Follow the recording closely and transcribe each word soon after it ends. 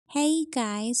Hey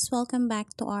guys, welcome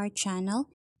back to our channel.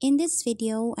 In this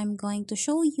video, I'm going to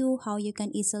show you how you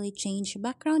can easily change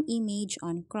background image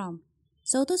on Chrome.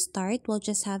 So to start, we'll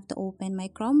just have to open my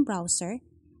Chrome browser,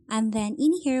 and then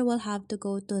in here we'll have to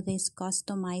go to this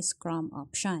Customize Chrome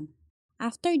option.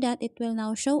 After that, it will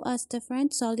now show us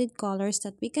different solid colors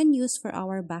that we can use for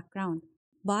our background.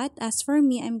 But as for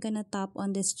me, I'm gonna tap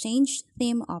on this Change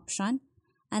Theme option,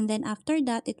 and then after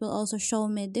that, it will also show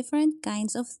me different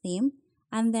kinds of theme.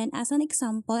 And then as an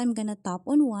example, I'm gonna tap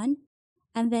on one.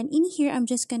 And then in here, I'm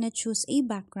just gonna choose a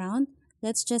background.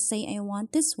 Let's just say I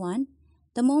want this one.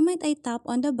 The moment I tap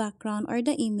on the background or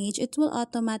the image, it will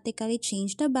automatically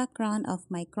change the background of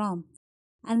my Chrome.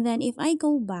 And then if I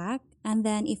go back, and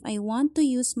then if I want to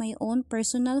use my own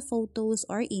personal photos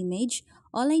or image,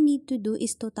 all I need to do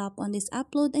is to tap on this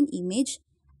upload an image.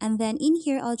 And then in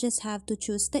here, I'll just have to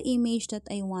choose the image that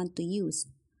I want to use.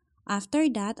 After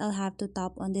that, I'll have to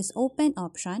tap on this open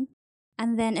option.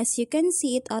 And then as you can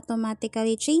see, it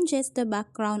automatically changes the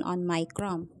background on my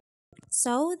Chrome.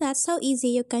 So that's how easy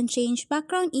you can change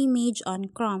background image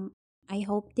on Chrome. I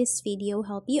hope this video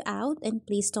helped you out, and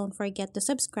please don't forget to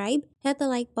subscribe, hit the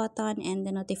like button and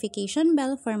the notification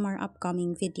bell for more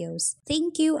upcoming videos.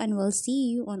 Thank you, and we'll see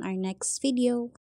you on our next video.